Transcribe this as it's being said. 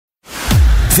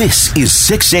This is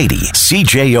 680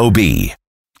 CJOB.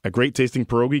 A great tasting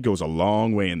pierogi goes a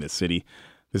long way in this city.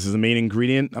 This is the main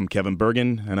ingredient. I'm Kevin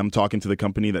Burgin, and I'm talking to the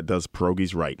company that does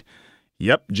pierogies right.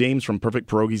 Yep, James from Perfect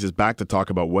Pierogies is back to talk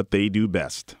about what they do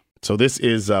best. So this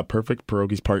is Perfect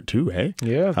Pierogies Part 2, hey?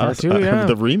 Yeah, Part 2, yeah.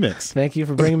 The remix. Thank you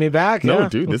for bringing me back. No, yeah.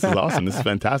 dude, this is awesome. This is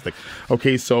fantastic.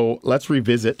 Okay, so let's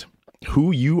revisit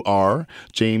who you are,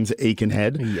 James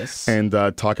Aitkenhead. Yes. And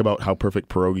talk about how Perfect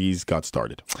Pierogies got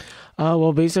started.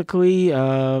 Well, basically,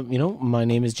 my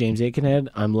name is James Aitkenhead.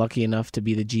 I'm lucky enough to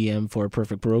be the GM for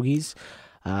Perfect Pierogies.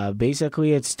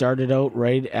 Basically, it started out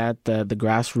right at the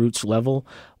grassroots level.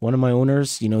 One of my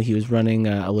owners, he was running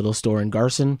a little store in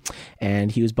Garson,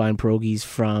 and he was buying pierogies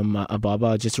from a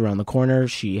baba just around the corner.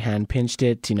 She hand-pinched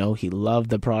it. He loved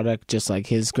the product just like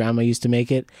his grandma used to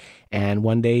make it. And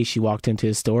one day she walked into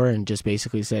his store and just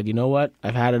basically said, you know what?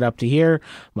 I've had it up to here.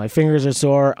 My fingers are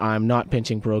sore. I'm not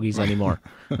pinching pierogies anymore.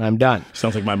 I'm done.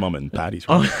 Sounds like my mom and Patty's.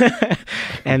 Right?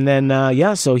 And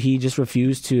then, so he just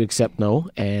refused to accept no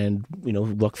and,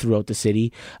 look throughout the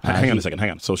city. Hang on a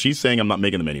second. So she's saying I'm not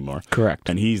making them anymore. Correct.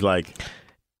 And he's like,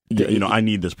 I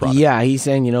need this product. Yeah, he's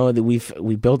saying, that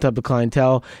we built up a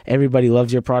clientele. Everybody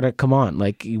loves your product. Come on.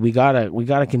 Like, we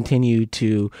gotta continue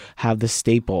to have the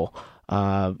staple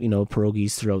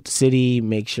pierogies throughout the city,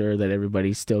 make sure that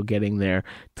everybody's still getting their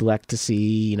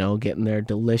delicacy, getting their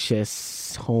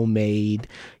delicious, homemade,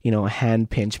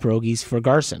 hand-pinched pierogies for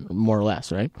Garson, more or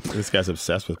less, right? This guy's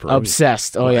obsessed with pierogies.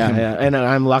 Obsessed. Oh, yeah. And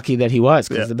I'm lucky that he was,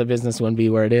 because the business wouldn't be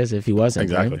where it is if he wasn't.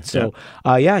 Exactly. Right? So,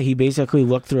 he basically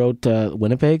looked throughout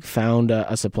Winnipeg, found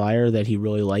a supplier that he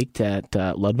really liked at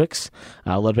Ludwig's,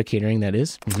 Ludwig Catering, that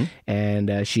is. Mm-hmm.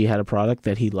 And she had a product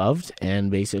that he loved, and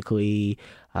basically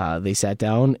they sat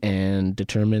down and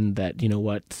determined that,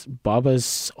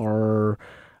 babas are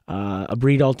a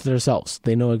breed all to themselves.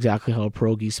 They know exactly how a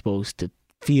pierogi is supposed to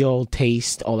feel,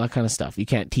 taste, all that kind of stuff. You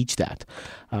can't teach that.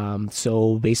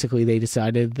 So basically they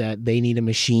decided that they need a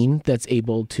machine that's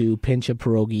able to pinch a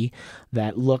pierogi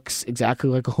that looks exactly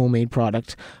like a homemade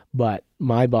product, but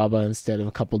my baba, instead of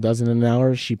a couple dozen an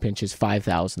hour, she pinches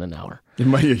 5,000 an hour.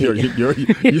 My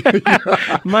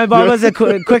baba's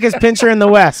the quickest pincher in the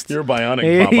West. You're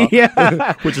bionic, baba.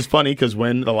 Yeah. Which is funny because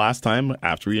when the last time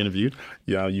after we interviewed,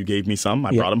 you gave me some.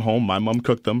 I brought them home. My mom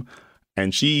cooked them,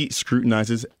 and she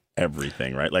scrutinizes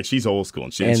everything, right? Like, she's old school,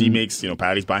 and she makes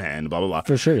patties by hand, blah blah blah.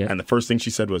 For sure, yeah. And the first thing she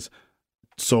said was,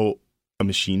 "So a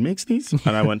machine makes these?"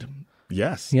 And I went,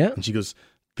 "Yes." Yeah. And she goes,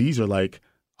 "These are like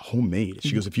homemade."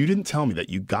 She goes, "If you didn't tell me that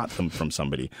you got them from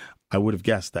somebody, I would have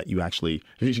guessed that you actually,"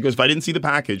 she goes, "if I didn't see the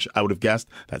package, I would have guessed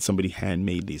that somebody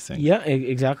handmade these things." Yeah,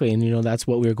 exactly. And, that's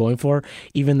what we were going for.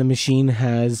 Even the machine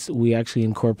we actually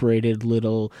incorporated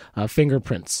little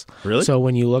fingerprints. Really? So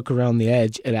when you look around the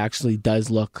edge, it actually does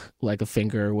look like a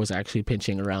finger was actually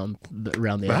pinching around the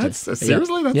edges.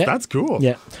 Seriously? That's cool.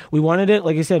 Yeah. We wanted it,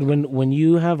 like I said, when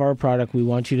you have our product, we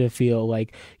want you to feel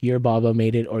like your baba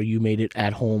made it or you made it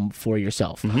at home for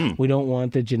yourself. Mm-hmm. We don't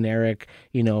want the generic,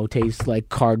 taste like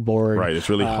cardboard. Right, it's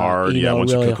really hard.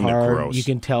 Once really you cook them, they're hard. gross. You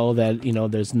can tell that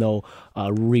there's no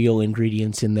real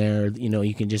ingredients in there.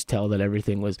 You can just tell that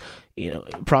everything was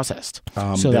processed. So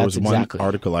there that's was one exactly.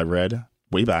 article I read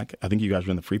way back. I think you guys were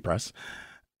in the Free Press,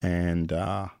 and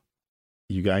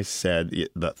you guys said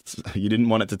that you didn't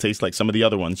want it to taste like some of the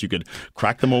other ones. You could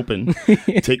crack them open,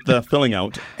 take the filling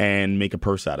out, and make a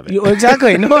purse out of it.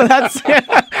 Exactly. No, that's.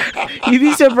 You'd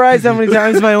be surprised how many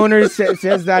times my owner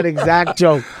says that exact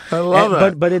joke. I love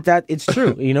that. But it's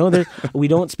true. We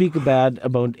don't speak bad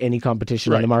about any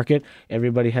competition on the market.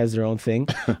 Everybody has their own thing.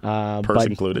 Purse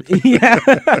included. Yeah.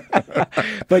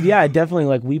 But yeah, definitely,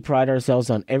 like, we pride ourselves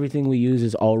on everything we use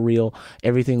is all real.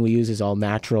 Everything we use is all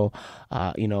natural.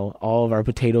 All of our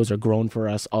potatoes are grown for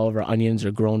us. All of our onions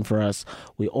are grown for us.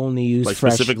 We only use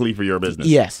fresh. Specifically for your business.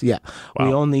 Yes, yeah. Wow.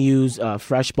 We only use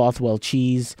fresh Bothwell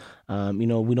cheese.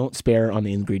 We don't spare on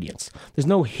the ingredients. There's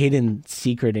no hidden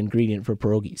secret ingredient for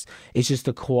pierogies. It's just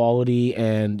the quality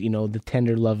and, the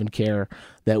tender love and care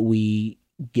that we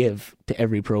give to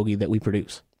every pierogi that we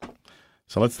produce.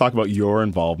 So let's talk about your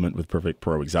involvement with Perfect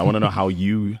Pierogies. I want to know how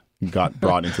you got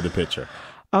brought into the picture.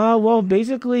 Well,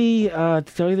 basically, to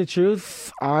tell you the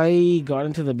truth, I got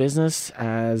into the business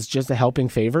as just a helping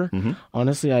favor. Mm-hmm.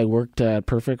 Honestly, I worked at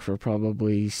Perfect for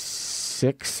probably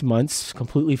 6 months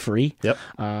completely free. Yep.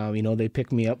 They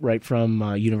picked me up right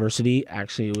from university.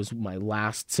 Actually, it was my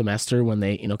last semester when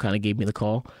they, kind of gave me the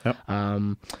call. Yep.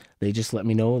 They just let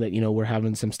me know that, we're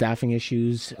having some staffing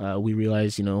issues. We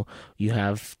realize, you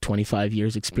have 25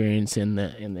 years experience in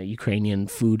the Ukrainian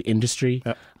food industry.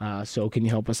 Yep. So can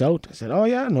you help us out? I said, oh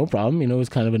yeah, no problem. It was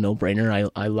kind of a no-brainer.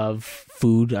 I love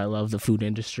food. I love the food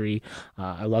industry.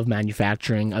 I love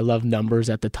manufacturing. I love numbers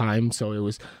at the time. So it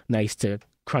was nice to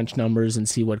crunch numbers and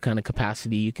see what kind of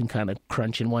capacity you can kind of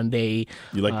crunch in one day.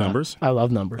 You like numbers? I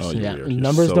love numbers. Oh, yeah, you're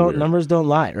numbers so don't weird. numbers don't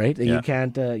lie, right? Yeah. You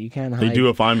can't hide. They do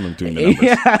if I'm doing the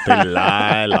numbers. They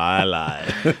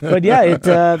lie. But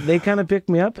yeah, they kind of picked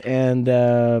me up and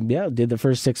did the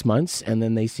first 6 months, and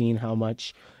then they seen how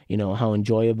much, how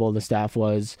enjoyable the staff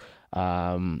was.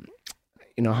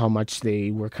 How much they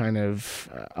were kind of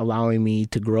allowing me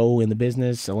to grow in the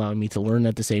business, allowing me to learn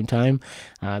at the same time.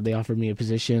 They offered me a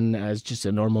position as just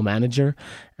a normal manager,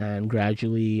 and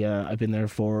gradually I've been there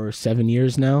for 7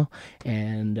 years now.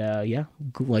 And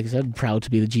like I said, proud to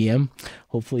be the GM.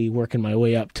 Hopefully working my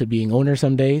way up to being owner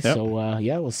someday. Yep. So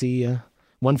we'll see.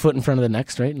 One foot in front of the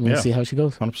next, right? And we'll see how she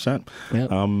goes. 100%.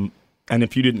 Yeah. And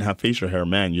if you didn't have facial hair,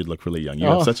 man, you'd look really young. You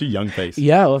have such a young face.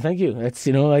 Yeah, well, thank you. It's,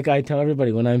 like I tell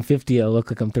everybody, when I'm 50, I'll look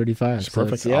like I'm 35. It's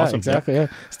perfect. Yeah, Awesome. exactly. Yeah.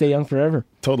 Stay young forever.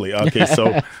 Totally. Okay,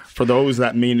 so for those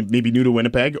that may be new to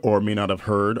Winnipeg or may not have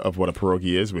heard of what a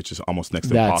pierogi is, which is almost next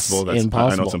to impossible. That's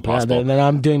impossible. I know it's impossible. Yeah, then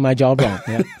I'm doing my job wrong.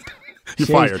 Yeah. You're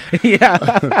fired.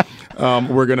 Yeah.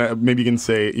 We're gonna maybe you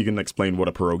can explain what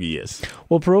a pierogi is.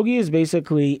 Well, pierogi is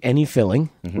basically any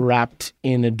filling wrapped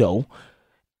in a dough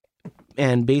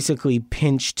and basically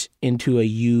pinched into a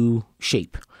U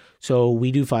shape. So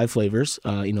we do 5 flavors.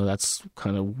 That's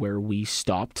kind of where we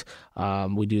stopped.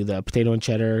 We do the potato and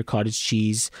cheddar, cottage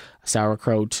cheese,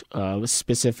 sauerkraut,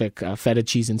 specific feta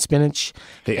cheese and spinach.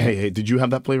 Hey, did you have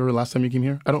that flavor last time you came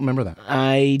here? I don't remember that.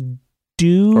 I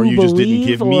do or you believe, just didn't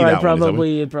give me that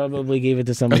I probably gave it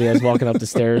to somebody else walking up the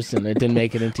stairs, and it didn't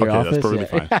make it into your office. That's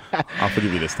perfectly fine. I'll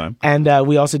forgive you this time. And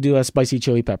we also do a spicy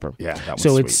chili pepper. Yeah, that one's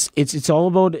so sweet. it's all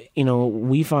about,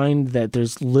 we find that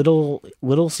there's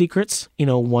little secrets.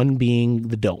 One being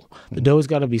the dough. The dough's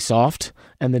got to be soft,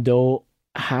 and the dough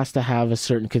has to have a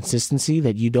certain consistency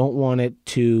that you don't want it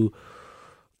to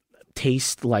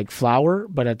taste like flour,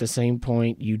 but at the same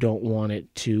point you don't want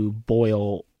it to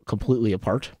boil completely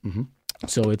apart. Mm-hmm.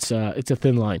 So it's a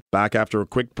thin line. Back after a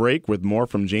quick break with more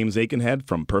from James Aitkenhead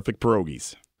from Perfect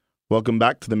Pierogies. Welcome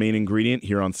back to The Main Ingredient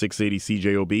here on 680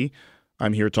 CJOB.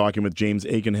 I'm here talking with James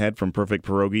Aitkenhead from Perfect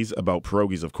Pierogies about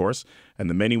pierogies, of course,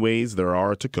 and the many ways there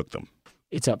are to cook them.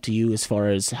 It's up to you as far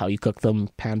as how you cook them,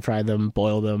 pan fry them,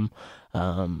 boil them,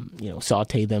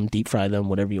 saute them, deep fry them,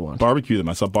 whatever you want. Barbecue them.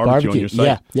 I saw barbecue on your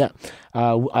site. Yeah.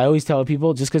 I always tell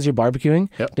people, just because you're barbecuing,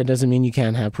 that doesn't mean you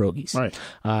can't have pierogies. Right.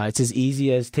 It's as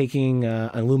easy as taking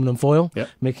aluminum foil,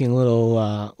 making a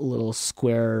little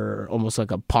square, almost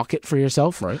like a pocket for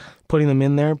yourself, right? Putting them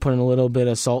in there, putting a little bit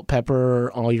of salt, pepper,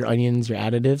 all your onions, your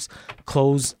additives,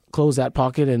 close that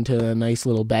pocket into a nice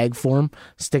little bag form,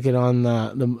 stick it on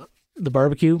the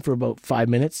barbecue for about 5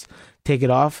 minutes, take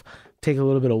it off, take a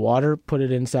little bit of water, put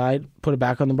it inside, put it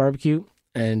back on the barbecue,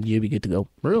 and you'll be good to go.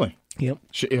 Really? Yep.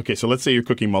 Okay, so let's say you're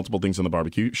cooking multiple things on the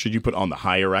barbecue. Should you put on the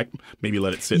higher rack? Maybe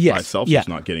let it sit by itself so it's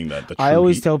not getting the true I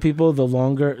always heat? tell people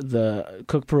the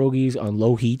cook pierogies on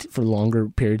low heat for longer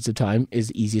periods of time is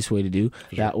the easiest way to do.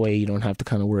 Sure. That way you don't have to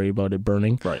kind of worry about it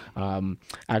burning. Right.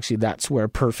 Actually, that's where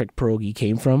Perfect Pierogi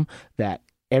came from, that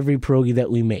every pierogi that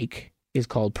we make is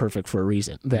called perfect for a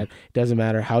reason. That it doesn't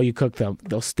matter how you cook them,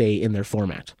 they'll stay in their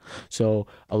format. So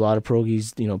a lot of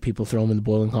pierogies, people throw them in the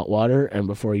boiling hot water, and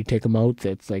before you take them out,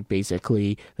 it's like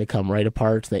basically they come right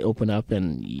apart, they open up,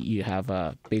 and you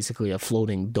have basically a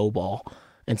floating dough ball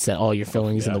instead all your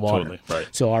fillings in the water. Totally. Right.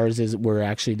 So ours we're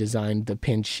actually designed, the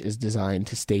pinch is designed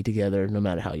to stay together no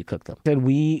matter how you cook them. And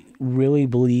we really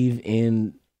believe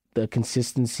in the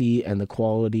consistency and the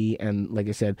quality, and like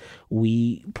I said,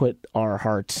 we put our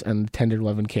hearts and tender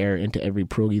love and care into every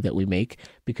pierogi that we make,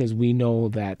 because we know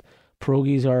that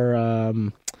pierogies are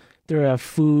they're a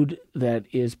food that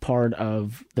is part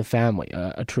of the family,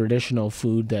 a traditional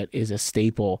food that is a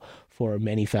staple for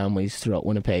many families throughout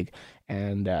Winnipeg.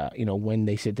 And when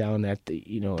they sit down at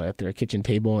at their kitchen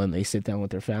table and they sit down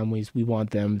with their families, we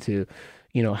want them to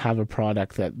have a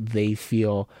product that they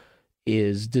feel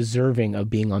is deserving of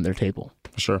being on their table.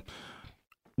 Sure.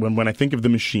 When I think of the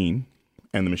machine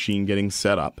and the machine getting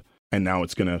set up, and now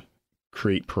it's going to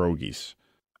create pierogies,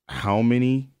 how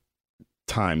many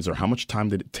times or how much time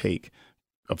did it take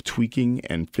of tweaking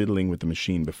and fiddling with the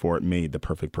machine before it made the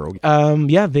perfect pierogi?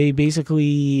 Yeah, they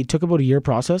basically took about a year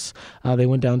process. They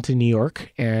went down to New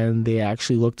York and they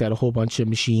actually looked at a whole bunch of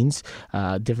machines,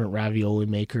 different ravioli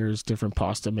makers, different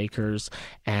pasta makers,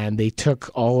 and they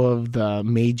took all of the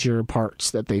major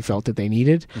parts that they felt that they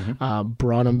needed,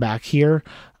 brought them back here.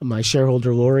 My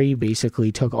shareholder Lori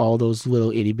basically took all those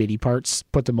little itty bitty parts,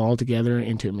 put them all together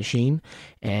into a machine,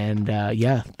 and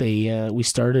we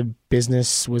started.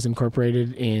 Business was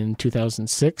incorporated in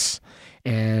 2006,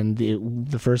 and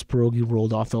the first pierogi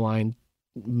rolled off the line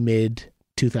mid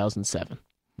 2007.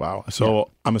 Wow! So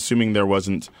I'm assuming there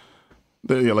wasn't.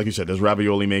 Like you said, there's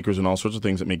ravioli makers and all sorts of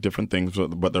things that make different things,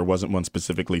 but there wasn't one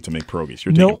specifically to make pierogies.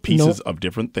 You're taking pieces of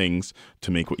different things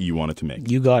to make what you wanted to make.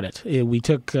 You got it. We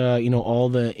took all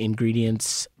the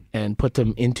ingredients and put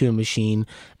them into a machine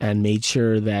and made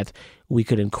sure that we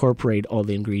could incorporate all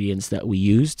the ingredients that we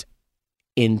used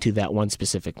into that one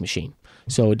specific machine.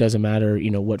 So it doesn't matter,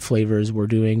 what flavors we're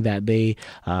doing that day.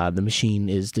 The machine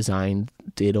is designed,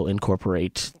 it'll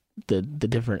incorporate the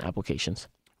different applications.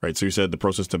 Right. So you said the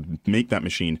process to make that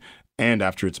machine, and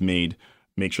after it's made,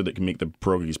 make sure that it can make the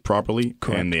pierogies properly.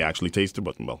 Correct. And they actually tasted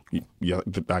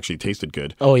actually tasted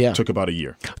good. Oh yeah, took about a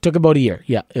year.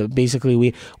 Yeah. Basically,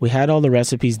 we had all the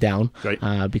recipes down,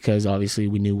 right? Because obviously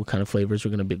we knew what kind of flavors were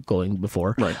going to be going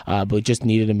before, right? But we just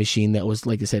needed a machine that was,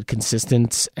 like I said,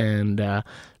 consistent and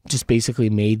just basically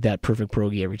made that perfect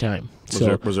pierogi every time.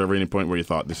 Was there ever any point where you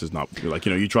thought this is not,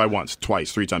 you try once,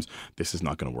 twice, three times, this is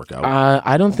not going to work out?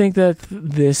 I don't think that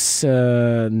this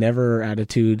never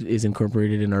attitude is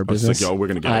incorporated in our business. It's like, we're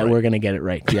going to get it right. We're going to get it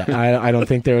right. Yeah, I don't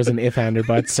think there was an if, and, or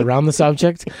buts around the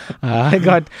subject. I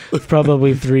got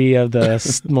probably three of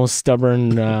the most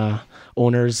stubborn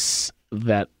owners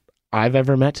that I've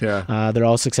ever met. Yeah. They're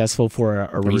all successful for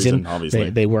a reason.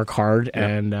 Obviously. They work hard,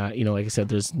 and like I said,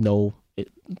 there's no.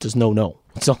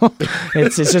 So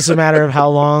it's just a matter of how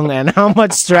long and how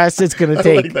much stress it's going to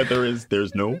take. I like that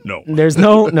there's no. There's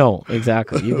no.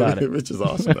 Exactly. You got it. Which is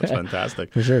awesome. That's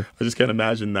fantastic. For sure. I just can't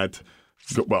imagine that.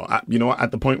 Well,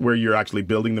 at the point where you're actually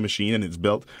building the machine and it's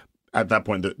built, at that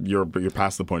point you're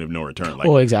past the point of no return.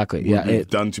 Like, exactly. Yeah, we've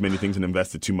done too many things and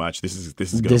invested too much. This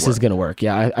is going to work.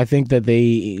 Yeah, I think that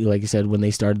they, like you said, when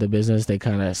they started the business, they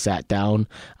kind of sat down.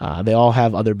 They all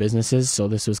have other businesses, so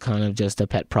this was kind of just a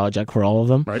pet project for all of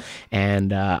them. Right.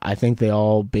 And I think they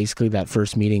all basically that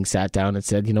first meeting sat down and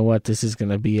said, you know what, this is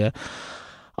going to be a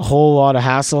whole lot of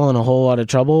hassle and a whole lot of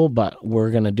trouble, but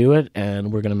we're going to do it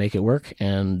and we're going to make it work.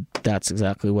 And that's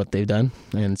exactly what they've done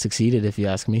and succeeded, if you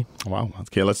ask me. Wow.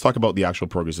 Okay, let's talk about the actual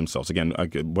pierogies themselves. Again,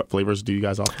 what flavors do you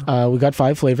guys offer? We got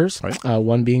 5 flavors, right.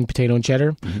 One being potato and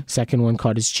cheddar, second one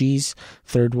cottage cheese,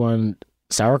 third one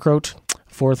sauerkraut,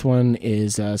 fourth one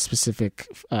is specific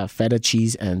feta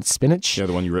cheese and spinach. Yeah,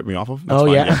 the one you ripped me off of? That's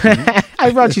fine, yeah.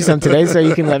 I brought you some today, so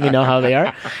you can let me know how they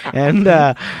are.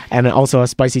 And also a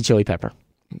spicy chili pepper.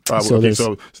 So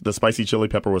the spicy chili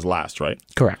pepper was last, right?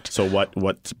 Correct. So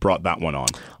what brought that one on?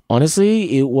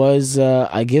 Honestly, it was,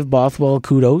 I give Bothwell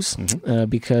kudos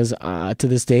because to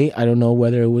this day, I don't know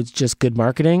whether it was just good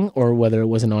marketing or whether it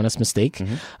was an honest mistake.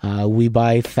 We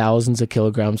buy thousands of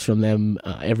kilograms from them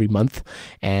every month,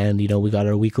 and, we got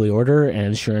our weekly order,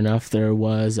 and sure enough, there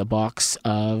was a box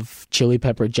of chili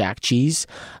pepper jack cheese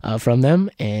from them,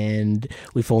 and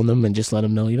we phoned them and just let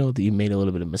them know, that you made a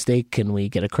little bit of mistake. Can we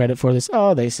get a credit for this?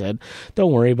 Oh, they said,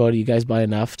 don't worry about it. You guys buy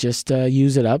enough. Just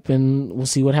use it up, and we'll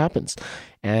see what happens.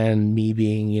 And me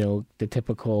being, the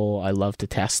typical, I love to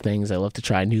test things. I love to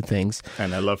try new things.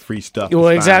 And I love free stuff. Well,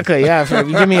 exactly, yeah. If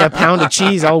you give me a pound of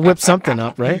cheese, I'll whip something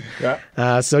up, right?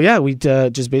 Yeah. We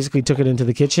just basically took it into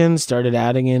the kitchen, started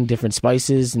adding in different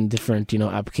spices and different,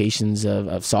 applications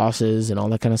of sauces and all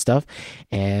that kind of stuff.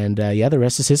 And, the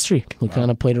rest is history. We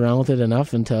kind of played around with it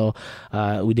enough until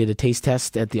we did a taste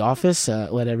test at the office,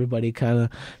 let everybody kind of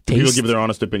taste. People give their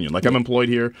honest opinion. Like, I'm employed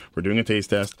here. We're doing a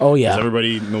taste test. Oh, yeah. Because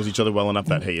everybody knows each other well enough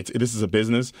that, hey, this is a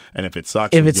business, and if it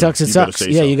sucks, it sucks. So.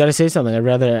 Yeah, you got to say something. I'd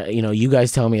rather you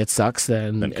guys tell me it sucks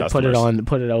than put it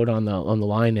out on the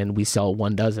line, and we sell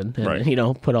 1 dozen, and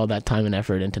right. Put all that time and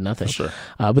effort into nothing. Sure.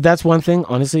 But that's one thing,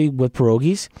 honestly, with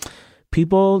pierogies.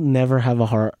 People never have a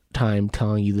hard time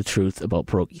telling you the truth about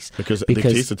pierogies because they've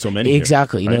tasted so many.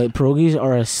 Exactly, here, right? Pierogies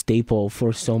are a staple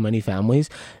for so many families.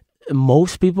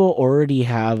 Most people already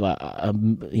have a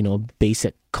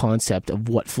basic concept of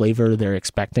what flavor they're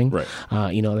expecting. Right.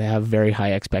 They have very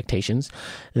high expectations.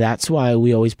 That's why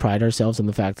we always pride ourselves on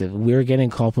the fact that we're getting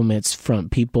compliments from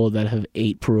people that have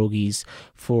ate pierogies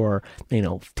for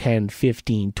 10,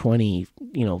 15, 20,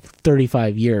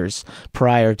 35 years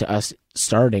prior to us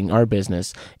starting our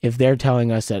business. If they're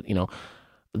telling us that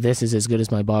this is as good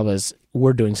as my baba's,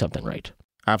 we're doing something right.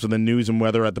 After the news and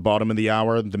weather at the bottom of the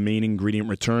hour, the main ingredient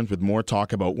returns with more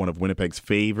talk about one of Winnipeg's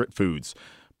favorite foods,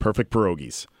 Perfect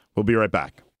Pierogies. We'll be right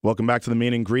back. Welcome back to the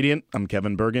main ingredient. I'm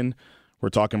Kevin Burgin. We're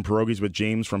talking pierogies with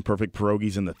James from Perfect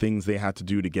Pierogies and the things they had to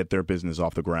do to get their business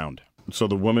off the ground. So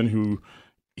the woman who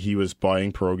he was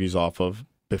buying pierogies off of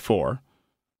before,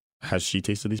 has she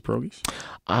tasted these pierogies?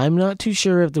 I'm not too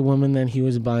sure if the woman that he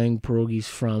was buying pierogies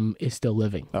from is still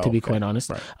living, to be quite honest.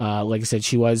 Right. Like I said,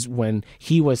 she was, when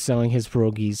he was selling his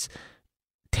pierogies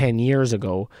 10 years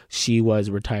ago, she was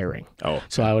retiring. Oh.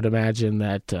 So I would imagine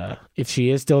that if she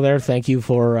is still there, thank you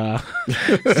for,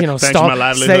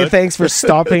 thanks for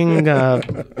stopping,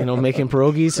 making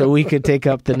pierogies so we could take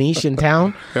up the niche in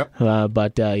town. Yep.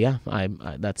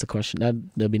 That's a question.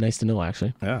 That'd be nice to know,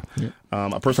 actually. Yeah.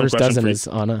 A personal first question dozen for is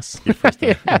on us.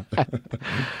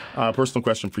 A personal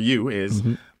question for you is,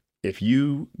 if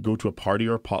you go to a party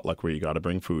or a potluck where you got to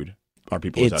bring food, are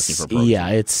people asking for pierogies? Yeah,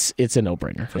 it's a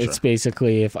no-brainer. It's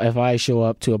basically, if I show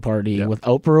up to a party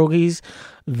without pierogies,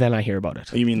 then I hear about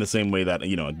it. You mean the same way that,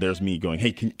 there's me going,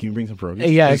 hey, can you bring some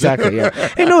pierogies? Yeah, exactly,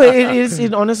 yeah. And no, it is,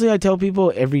 honestly, I tell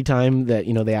people every time that,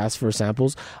 they ask for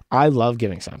samples, I love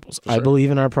giving samples. Sure. I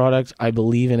believe in our product. I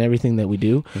believe in everything that we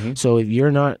do. Mm-hmm. So if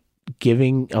you're not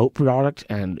giving out product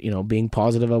and being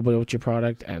positive about your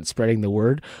product and spreading the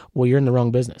word, well, you're in the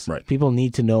wrong business. Right. People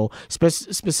need to know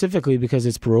specifically because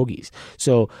it's pierogies.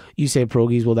 So you say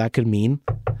pierogies, well, that could mean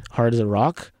hard as a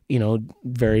rock,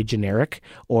 very generic,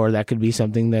 or that could be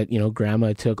something that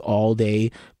grandma took all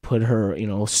day, put her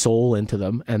soul into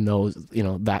them, and those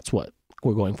that's what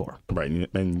we're going for. Right,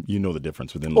 and the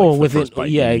difference within the first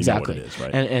bite. Yeah, exactly. It is,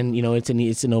 right? And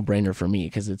it's a no-brainer for me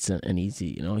because it's an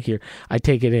easy, here I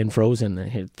take it in frozen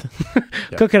and hit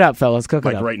cook it up, fellas, cook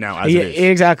it up. Right now, as it is.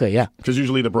 Exactly, yeah. Because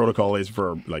usually the protocol is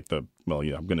for I'm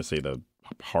going to say the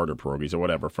harder pierogies or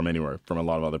whatever from a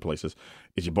lot of other places,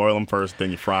 is you boil them first, then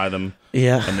you fry them,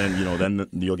 and then then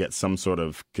you'll get some sort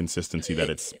of consistency that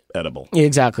it's edible.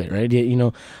 Exactly, right?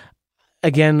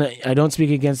 Again, I don't speak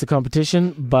against the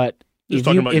competition, but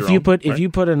if you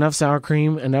put enough sour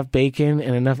cream, enough bacon,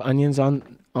 and enough onions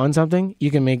on something,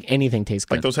 you can make anything taste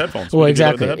good. Like those headphones. Well,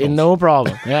 exactly. No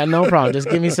problem. Yeah, no problem. Just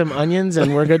give me some onions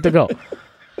and we're good to go.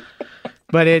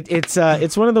 But it's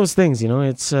one of those things,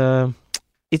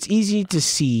 it's easy to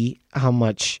see how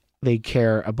much they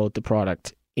care about the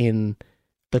product in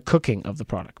the cooking of the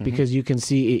product, because you can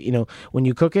see, when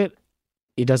you cook it,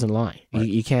 it doesn't lie. Right.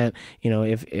 You can't,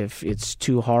 if it's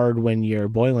too hard when you're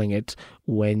boiling it,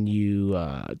 when you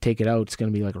take it out, it's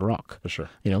going to be like a rock. For sure.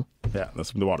 Yeah,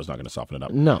 the water's not going to soften it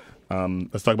up. No.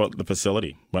 Let's talk about the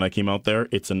facility. When I came out there,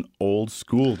 it's an old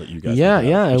school that you guys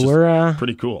have, we're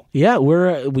pretty cool. Yeah,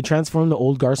 we transformed the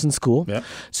old Garson School. Yeah.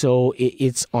 So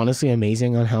it's honestly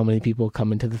amazing on how many people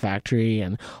come into the factory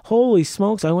and holy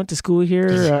smokes, I went to school here,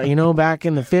 back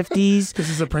in the 50s. This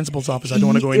is the principal's office. I don't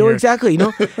want to go in here. Exactly.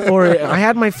 Or I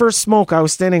had my first smoke. I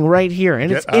was standing right here,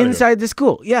 and it's inside the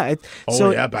school. Yeah.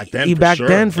 Back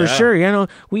then. For sure.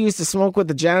 We used to smoke with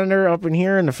the janitor up in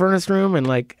here in the furnace room, and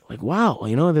like wow,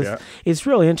 it's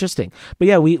really interesting. But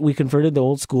yeah, we converted the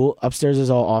old school. Upstairs is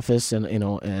all office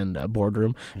and a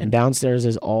boardroom, and downstairs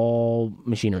is all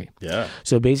machinery. Yeah.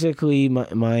 So basically,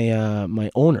 my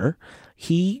owner,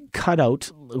 he cut out,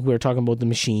 we were talking about the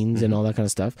machines and all that kind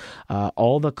of stuff,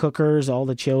 all the cookers, all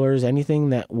the chillers, anything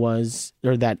that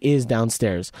is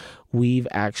downstairs, we've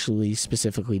actually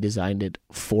specifically designed it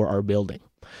for our building.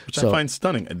 Which I find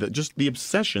stunning. Just the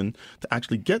obsession to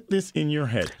actually get this in your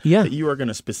head. Yeah. That you are going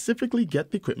to specifically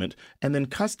get the equipment and then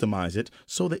customize it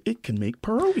so that it can make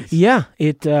pierogies. Yeah.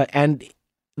 And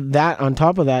that on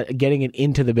top of that, getting it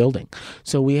into the building.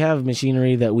 So we have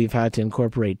machinery that we've had to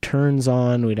incorporate turns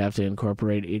on. We'd have to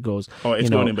incorporate, it goes. Oh, it's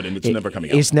going in, but it's never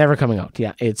coming out. It's never coming out.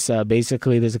 Yeah. It's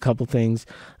basically, there's a couple things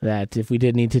that if we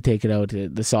did need to take it out,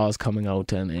 the saw is coming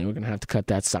out and we're going to have to cut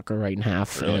that sucker right in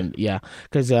half. Really? And yeah,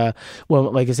 because,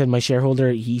 like I said, my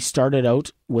shareholder, he started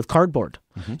out with cardboard.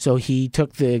 Mm-hmm. So he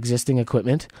took the existing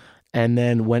equipment and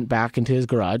then went back into his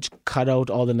garage, cut out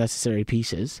all the necessary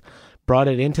pieces, brought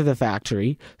it into the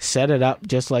factory, set it up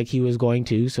just like he was going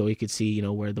to, so he could see,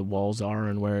 where the walls are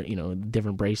and where,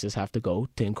 different braces have to go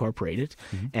to incorporate it.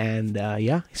 Mm-hmm.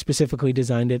 And specifically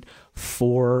designed it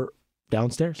for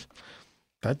downstairs.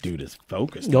 That dude is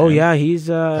focused. Oh, man. Yeah, he's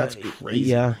that's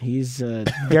crazy. Yeah, he's a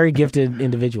very gifted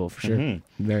individual for sure.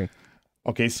 Mm-hmm. Very.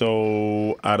 Okay,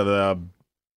 so out of the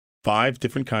 5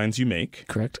 different kinds you make,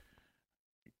 correct.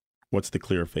 What's the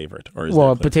clear favorite?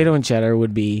 Or potato and cheddar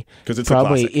would be because it's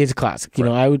a classic.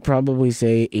 I would probably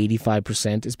say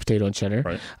 85% is potato and cheddar,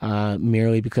 right.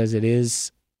 Merely because it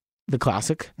is the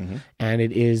classic, and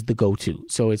it is the go-to.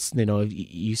 So it's, if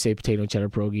you say potato cheddar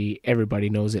pierogi, everybody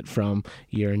knows it from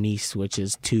your niece, which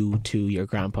is 2, to your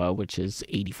grandpa, which is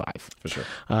 85. For sure.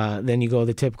 Then you go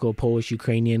the typical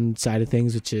Polish-Ukrainian side of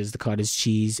things, which is the cottage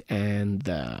cheese and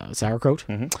the sauerkraut.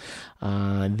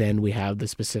 Then we have the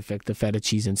specific, the feta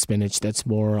cheese and spinach. That's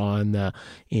more on the,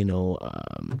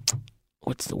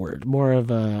 what's the word? More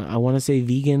of a, I want to say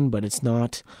vegan, but it's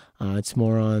not. It's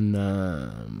more on,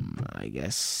 I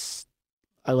guess,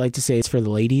 I like to say it's for the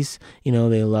ladies. They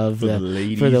love for the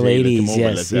ladies.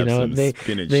 Yes, they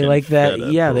like that.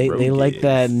 Yeah, they like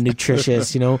that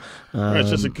nutritious.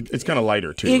 It's kind of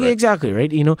lighter too. Right? Exactly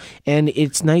right. And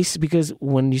it's nice because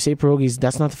when you say pierogies,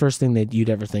 that's not the first thing that you'd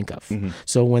ever think of.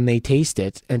 So when they taste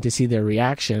it and to see their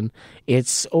reaction,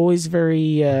 it's always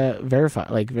very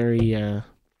very.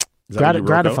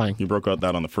 Gratifying. You broke out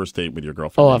that on the first date with your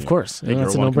girlfriend. Oh, of course. Hey,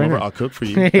 that's girl, a no-brainer. I'll cook for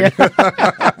you.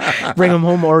 Bring them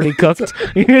home already cooked.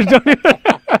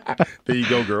 There you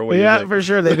go, girl. Yeah, for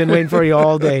sure. They've been waiting for you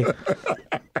all day.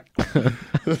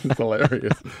 It's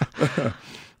hilarious.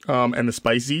 And the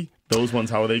spicy, those ones,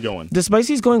 how are they going? The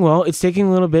spicy's going well. It's taking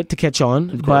a little bit to catch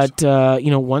on, but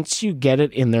once you get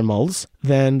it in their mouths,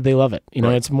 then they love it.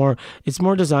 It's more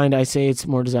designed. I say it's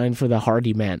more designed for the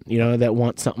hardy man. That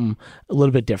wants something a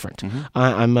little bit different.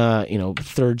 I'm a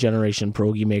third generation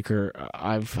pierogi maker.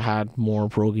 I've had more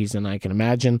pierogies than I can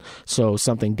imagine. So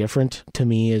something different to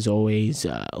me is always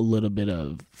a little bit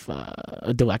of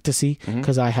a delicacy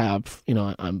because I have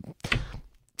I'm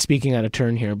speaking out of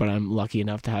turn here, but I'm lucky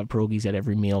enough to have pierogies at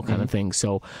every meal kind of thing.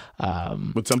 So,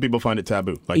 but some people find it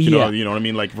taboo. Like, you know what I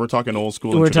mean? Like, if we're talking old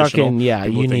school and traditional,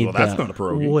 you need well, that's not a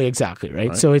pierogi. Well, exactly,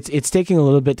 right? So it's taking a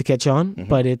little bit to catch on,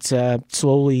 but it's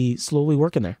slowly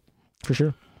working there, for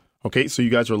sure. Okay, so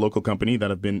you guys are a local company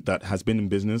that has been in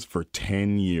business for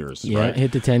 10 years, right? Yeah,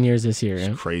 hit the 10 years this year.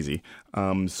 It's crazy.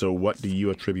 So what do you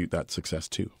attribute that success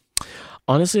to?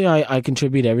 Honestly, I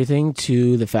contribute everything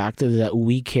to the fact that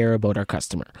we care about our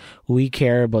customer. We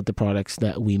care about the products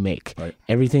that we make. Right.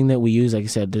 Everything that we use, like I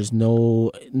said, there's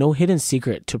no hidden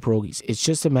secret to pierogies. It's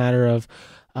just a matter of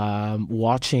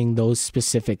watching those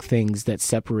specific things that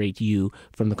separate you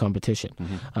from the competition.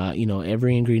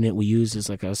 Every ingredient we use is,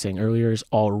 like I was saying earlier, is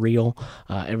all real.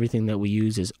 Everything that we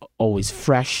use is always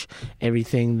fresh.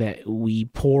 Everything that we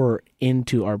pour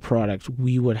into our product,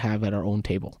 we would have at our own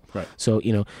table. Right. So,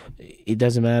 it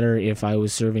doesn't matter if I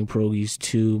was serving pierogies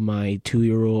to my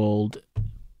 2-year-old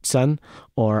son,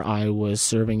 or I was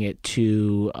serving it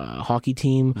to a hockey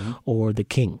team or the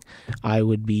king. I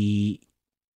would be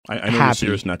I know you're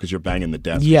serious now because you're banging the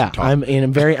desk. Yeah,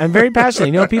 I'm very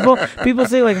passionate. People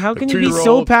say, like, how can you be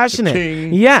so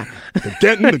passionate? Yeah, they're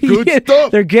getting the good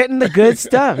stuff. They're getting the good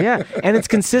stuff. Yeah, and it's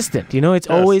consistent. It's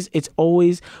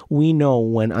always we know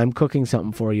when I'm cooking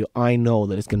something for you, I know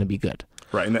that it's going to be good.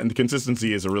 Right, and the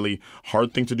consistency is a really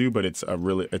hard thing to do, but it's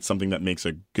something that makes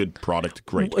a good product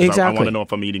great. Exactly. I want to know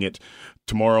if I'm eating it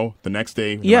tomorrow, the next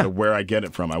day, no matter where I get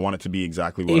it from. I want it to be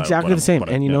exactly the same.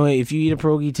 And if you eat a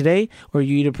pierogi today or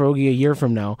you eat a pierogi a year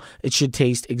from now, it should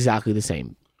taste exactly the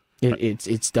same.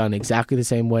 It's done exactly the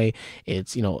same way.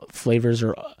 It's flavors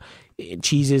are.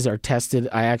 Cheeses are tested.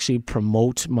 I actually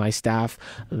promote my staff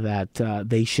that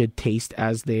they should taste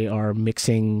as they are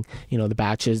mixing, the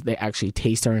batches. They actually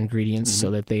taste our ingredients so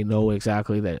that they know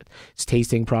exactly that it's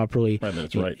tasting properly, that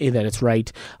it's right. That it's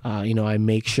right. I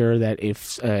make sure that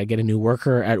if I get a new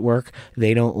worker at work,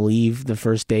 they don't leave the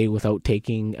first day without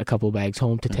taking a couple bags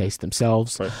home to taste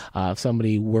themselves. Right. If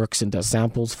somebody works and does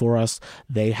samples for us,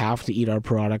 they have to eat our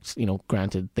products.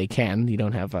 Granted, they can. You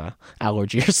don't have an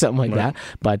allergy or something like that,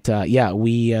 but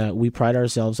we pride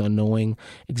ourselves on knowing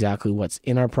exactly what's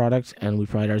in our product, and we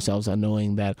pride ourselves on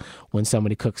knowing that when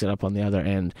somebody cooks it up on the other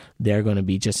end, they're going to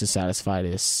be just as satisfied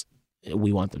as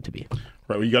we want them to be.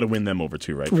 Right. Well, you got to win them over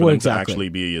too, right? For them to actually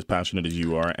be as passionate as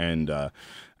you are and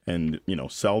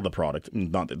sell the product.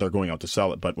 Not that they're going out to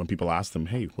sell it, but when people ask them,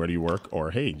 hey, where do you work?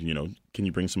 Or, hey, can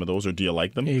you bring some of those, or do you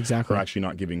like them? Exactly. Or actually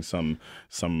not giving some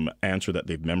answer that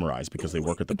they've memorized because they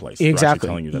work at the place. Exactly.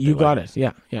 Telling you that you got like it.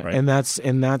 Yeah. Right? And that's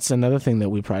another thing that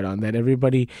we pride on, that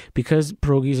everybody, because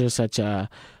pierogies are such a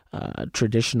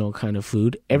traditional kind of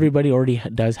food, everybody already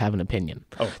does have an opinion.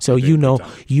 So you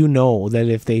know that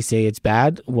if they say it's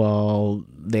bad, well,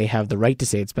 they have the right to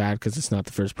say it's bad because it's not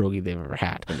the first pierogi they've ever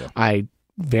had. Okay. I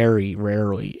very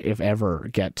rarely, if ever,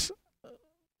 get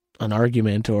an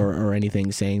argument or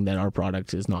anything saying that our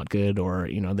product is not good, or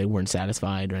they weren't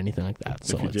satisfied or anything like that.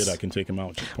 So if you did, I can take them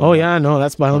out. Oh yeah, no,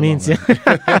 that's by all means.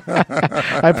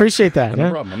 I appreciate that.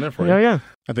 No problem. I'm there for you. Yeah.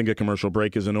 I think a commercial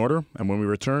break is in order, and when we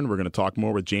return, we're going to talk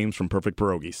more with James from Perfect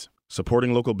Pierogies.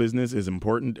 Supporting local business is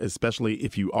important, especially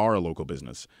if you are a local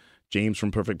business. James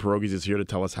from Perfect Pierogies is here to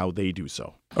tell us how they do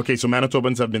so. Okay, so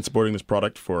Manitobans have been supporting this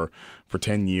product for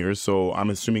 10 years, so I'm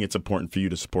assuming it's important for you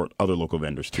to support other local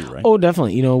vendors too, right? Oh,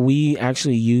 definitely. We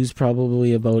actually use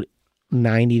probably about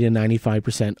 90 to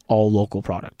 95% all local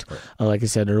product. Right. Like I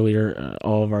said earlier,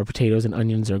 all of our potatoes and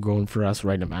onions are grown for us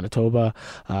right in Manitoba.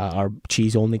 Our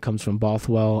cheese only comes from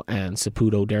Bothwell and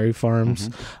Saputo Dairy Farms.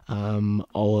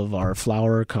 All of our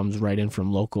flour comes right in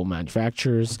from local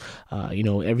manufacturers.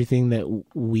 Everything that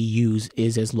we use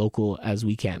is as local as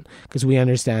we can, because we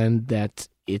understand that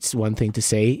it's one thing to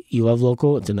say you love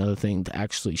local. It's another thing to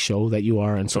actually show that you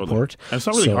are and support. And it's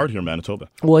not really hard here in Manitoba.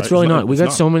 Well, it's really not. We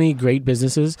got so many great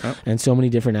businesses and so many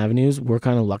different avenues. We're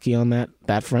kind of lucky on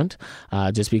that front,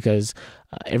 just because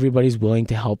everybody's willing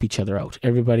to help each other out.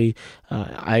 Everybody,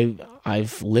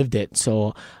 I've lived it,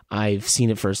 so I've seen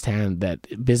it firsthand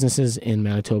that businesses in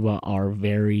Manitoba are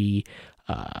very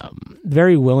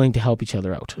willing to help each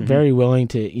other out, very willing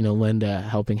to, lend a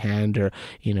helping hand or,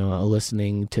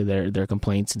 listening to their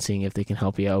complaints and seeing if they can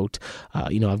help you out.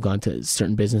 I've gone to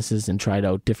certain businesses and tried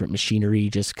out different machinery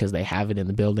just because they have it in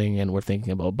the building and we're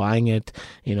thinking about buying it.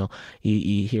 You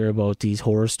hear about these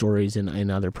horror stories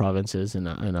in other provinces and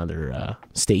in other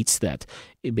states that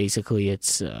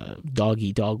it's dog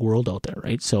eat dog world out there,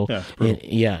 right? So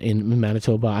in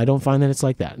Manitoba, I don't find that it's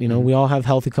like that. We all have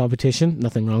healthy competition,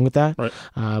 nothing wrong with that. Right.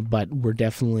 But we're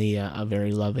definitely a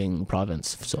very loving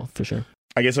province, so for sure.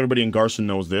 I guess everybody in Garson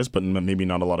knows this, but maybe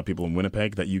not a lot of people in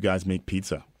Winnipeg, that you guys make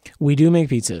pizza. We do make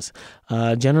pizzas.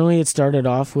 Generally, it started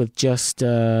off with just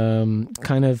I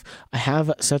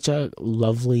have such a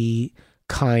lovely,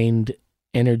 kind,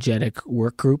 energetic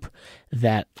work group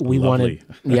that we wanted.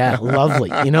 Lovely.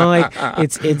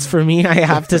 It's for me, I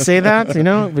have to say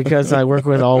that, because I work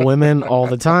with all women all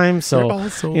the time. So,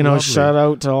 lovely. Shout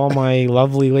out to all my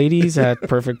lovely ladies at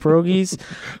Perfect Pierogies.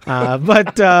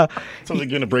 But sounds like you're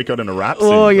going to break out in a rap scene.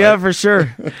 Oh, yeah, right? for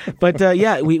sure. But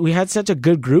we had such a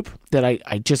good group that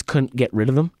I just couldn't get rid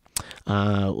of them.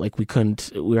 We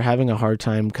were having a hard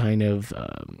time kind of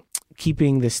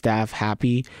keeping the staff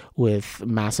happy with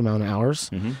mass amount of hours.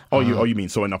 You mean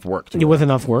so enough work? With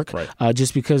enough work, right.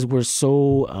 Just because we're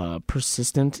so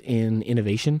persistent in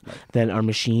innovation that our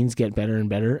machines get better and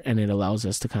better, and it allows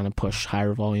us to kind of push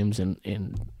higher volumes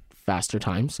in faster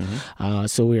times.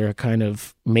 So we are kind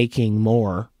of making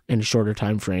more in a shorter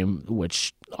time frame,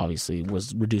 which obviously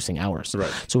was reducing hours.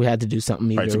 Right. So we had to do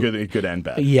something. Either, it's a good and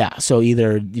bad. Yeah. So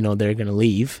either they're going to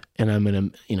leave, and I'm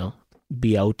going to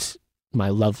be out my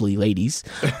lovely ladies,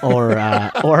 or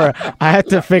I had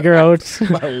to figure out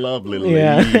my lovely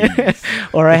ladies,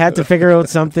 or I had to figure out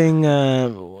something,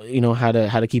 how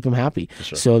to keep them happy.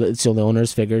 Sure. So the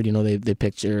owners figured, they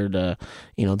pictured, the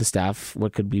staff,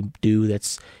 what could we do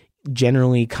that's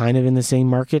generally kind of in the same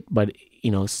market, but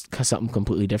something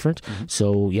completely different.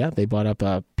 So they bought up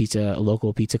a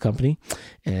local pizza company,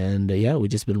 and we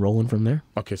just been rolling from there.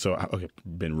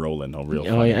 Been rolling, real.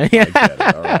 Oh yeah, I get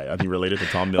it. All right, are you related to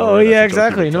Tom Miller? Oh yeah,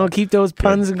 exactly. No, keep those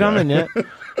puns coming. Yeah.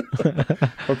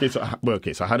 Okay,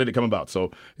 so how did it come about?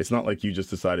 So it's not like you just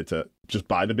decided to just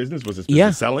buy the business. Was this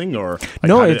business selling, or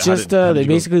no? They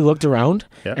basically looked around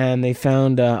and they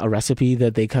found a recipe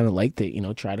that they kind of liked. They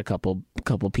tried a couple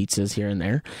pizzas here and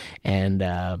there, and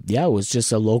it was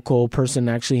just a local person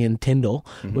actually in Tyndall,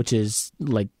 which is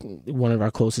like one of our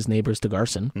closest neighbors to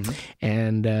Garson,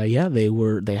 and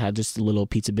they had just a little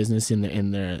pizza business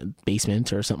in their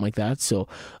basement or something like that. So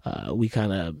we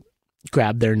kind of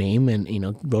grabbed their name and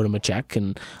wrote them a check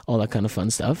and all that kind of fun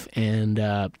stuff, and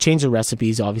changed the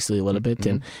recipes obviously a little bit,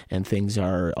 and things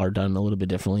are done a little bit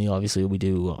differently. Obviously we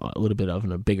do a little bit of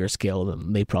on a bigger scale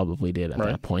than they probably did at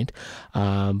that point,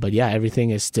 but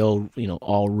everything is still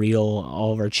all real.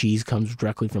 All of our cheese comes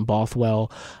directly from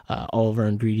Bothwell. All of our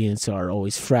ingredients are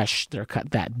always fresh, they're cut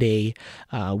that day.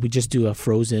 We just do a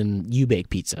frozen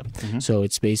U-bake pizza, so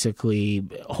it's basically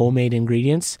homemade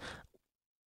ingredients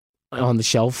on the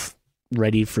shelf,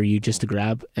 ready for you just to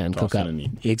grab and cook up.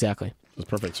 Exactly. That's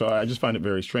perfect. So I just find it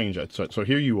very strange. So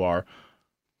here you are,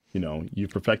 you've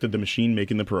perfected the machine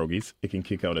making the pierogies. It can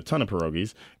kick out a ton of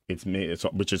pierogies.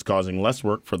 Which is causing less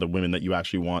work for the women that you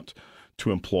actually want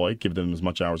to employ, give them as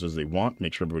much hours as they want,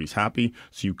 make sure everybody's happy.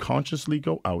 So you consciously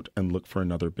go out and look for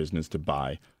another business to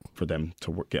buy for them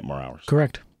to get more hours.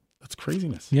 Correct. That's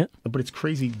craziness. Yeah. But it's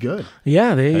crazy good.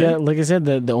 Yeah, they like I said,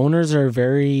 the owners are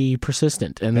very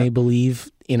persistent, and they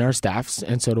believe in our staffs,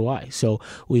 and so do I. So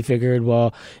we figured,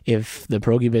 well, if the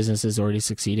pierogi business is already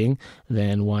succeeding,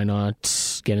 then why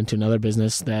not get into another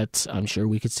business that I'm sure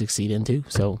we could succeed into?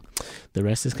 So the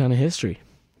rest is kind of history.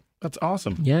 That's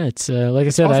awesome. Yeah, it's like I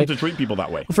said, awesome to treat people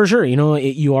that way. For sure.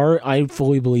 I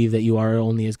fully believe that you are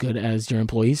only as good as your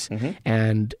employees,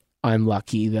 and I'm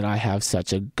lucky that I have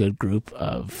such a good group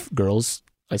of girls.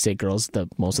 I say girls,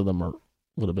 most of them are a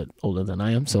little bit older than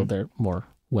I am, so they're more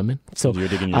women. So you're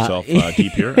digging yourself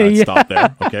deep here. I'd stop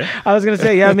there. Okay. I was going to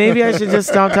say, maybe I should just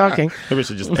stop talking. Maybe we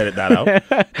should just edit that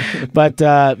out. But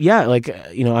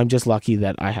I'm just lucky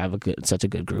that I have such a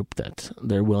good group that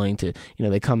they're willing to,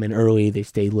 they come in early, they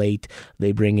stay late,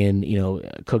 they bring in,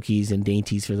 cookies and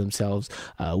dainties for themselves.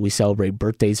 We celebrate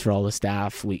birthdays for all the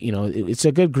staff. It's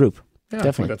a good group. Yeah,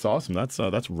 definitely. I think that's awesome.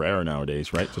 That's rare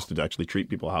nowadays, right? Just to actually treat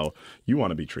people how you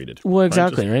want to be treated. Well,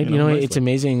 exactly, right? Nicely. It's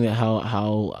amazing that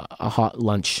how a hot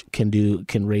lunch can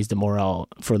raise the morale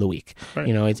for the week. Right.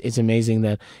 It's amazing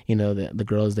that the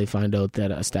girls, they find out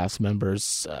that a staff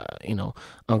member's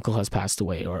uncle has passed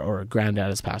away or granddad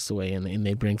has passed away, and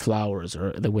they bring flowers,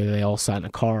 or the way they all sign a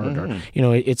card, or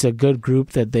it's a good group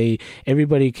that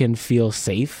everybody can feel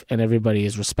safe and everybody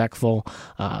is respectful.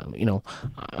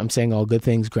 I'm saying all good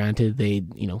things. Granted, they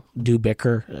do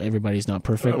bicker. Everybody's not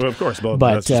perfect. Well, of course,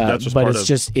 but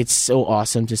it's so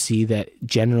awesome to see that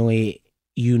generally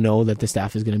that the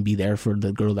staff is going to be there for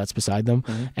the girl that's beside them.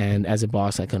 And as a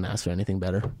boss, I couldn't ask for anything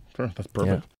better. Sure, that's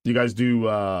perfect. Yeah. You guys do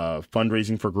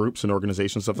fundraising for groups and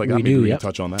organizations, stuff like that? We can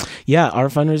touch on that. Yeah, our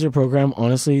fundraiser program,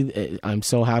 honestly, I'm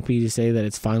so happy to say that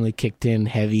it's finally kicked in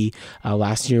heavy.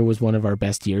 Last year was one of our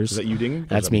best years. Is that you dinging?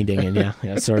 That's me dinging,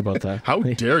 yeah. Sorry about that. How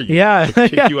dare you? Yeah.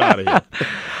 Kick you out of here.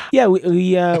 Yeah,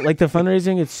 we like the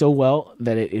fundraising. It's so well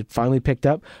that it finally picked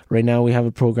up. Right now, we have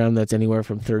a program that's anywhere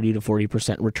from 30 to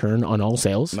 40% return on all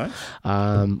sales. Nice.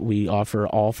 We offer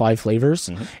all 5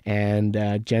 flavors,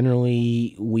 and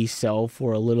generally we sell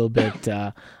for a little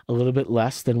bit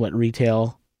less than what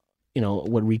retail.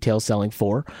 What retail's selling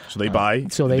for. So they buy. They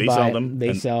sell them.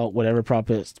 They sell whatever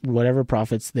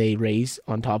profits they raise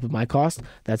on top of my cost.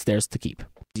 That's theirs to keep.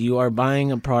 You are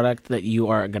buying a product that you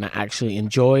are going to actually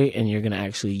enjoy and you're going to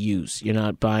actually use. You're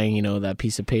not buying, that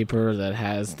piece of paper that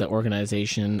has the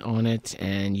organization on it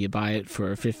and you buy it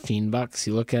for $15.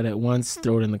 You look at it once,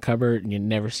 throw it in the cupboard, and you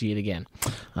never see it again.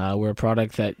 We're a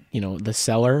product that, the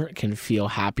seller can feel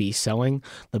happy selling,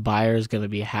 the buyer is going to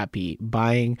be happy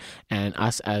buying, and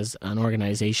us as an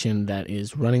organization that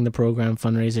is running the program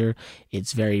fundraiser,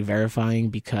 it's very verifying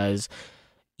because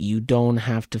you don't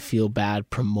have to feel bad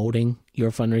promoting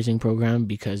your fundraising program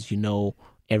because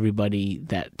everybody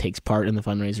that takes part in the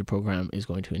fundraiser program is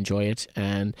going to enjoy it.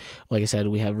 And like I said,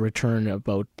 we have a return of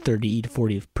about 30 to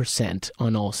 40%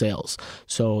 on all sales.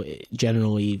 So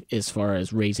generally, as far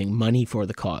as raising money for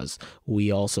the cause,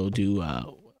 we also do,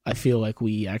 I feel like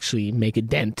we actually make a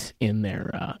dent in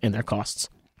their costs.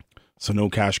 So no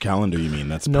cash calendar, you mean?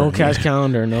 That's no cash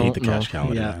calendar. No, I hate the cash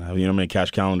calendar. Yeah. You know how many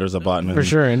cash calendars I bought? For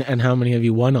sure. And how many have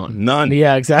you won on? None.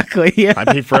 Yeah, exactly. Yeah. I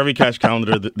paid for every cash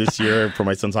calender this year for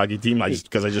my son's hockey team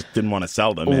because I just didn't want to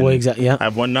sell them. Oh, exactly. Yeah.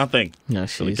 I've won nothing. No,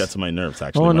 so it gets on my nerves,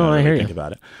 actually. Oh, no, I hear think you.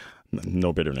 about it.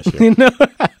 No bitterness here. No.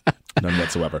 None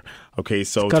whatsoever. Okay,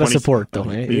 so gotta support though.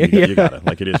 Eh? You got it.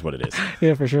 Like it is what it is.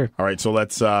 Yeah, for sure. All right, so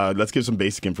let's give some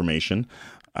basic information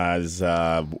as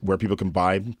where people can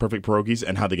buy Perfect Pierogies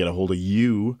and how they get a hold of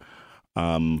you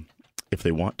if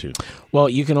they want to. Well,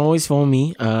 you can always phone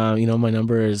me. My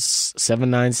number is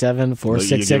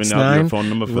 797-4669. Phone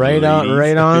number for right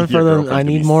on for the. I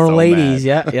need more ladies.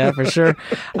 Mad. Yeah, for sure.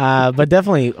 But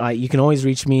definitely, you can always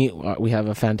reach me. We have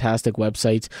a fantastic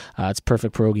website. It's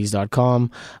perfectpierogis.com.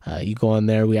 You go on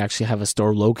there. We actually have a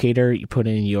store locator. You put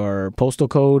in your postal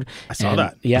code. I saw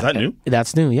that. Yeah, is that new?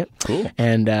 That's new. Yep. Cool.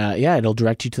 And it'll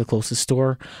direct you to the closest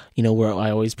store. Where I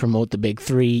always promote the big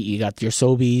 3. You got your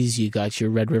Sobeys, you got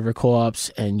your Red River Co-ops,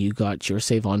 and you got your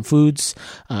Save On Foods.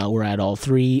 We're at all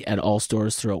 3 at all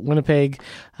stores throughout Winnipeg.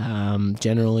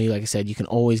 Generally, like I said, you can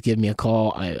always give me a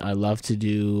call. I love to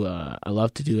do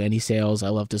any sales. I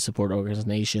love to support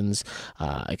organizations.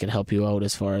 I can help you out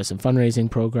as far as some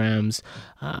fundraising programs.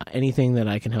 Anything that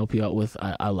I can help you out with,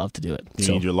 I love to do it. You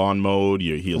need your lawn mowed,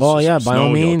 your heels. Well, yeah, by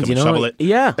all means, shovel it.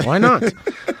 Yeah, why not?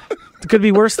 There could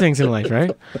be worse things in life, right?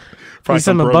 Probably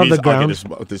some above the ground.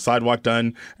 I'll get the sidewalk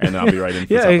done, and I'll be right in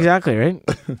for Yeah, supper. Exactly, right?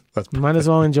 Might as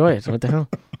well enjoy it. What the hell?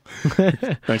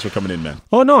 Thanks for coming in, man.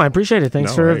 Oh, no, I appreciate it.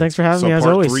 Thanks for having me, as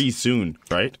always. Part 3 soon,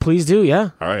 right? Please do,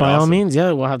 yeah. All right, by awesome. all means,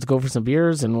 yeah. We'll have to go for some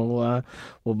beers, and we'll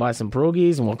buy some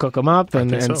pierogies, and we'll cook them up,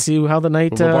 and see how the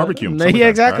night... We'll barbecue them. Yeah,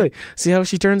 exactly. Right? See how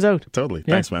she turns out. Totally.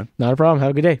 Yeah. Thanks, man. Not a problem.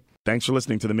 Have a good day. Thanks for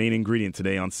listening to The Main Ingredient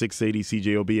today on 680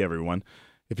 CJOB, everyone.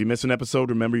 If you miss an episode,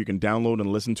 remember you can download and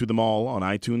listen to them all on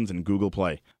iTunes and Google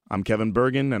Play. I'm Kevin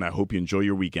Burgin, and I hope you enjoy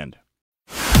your weekend.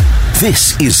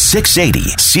 This is 680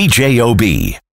 CJOB.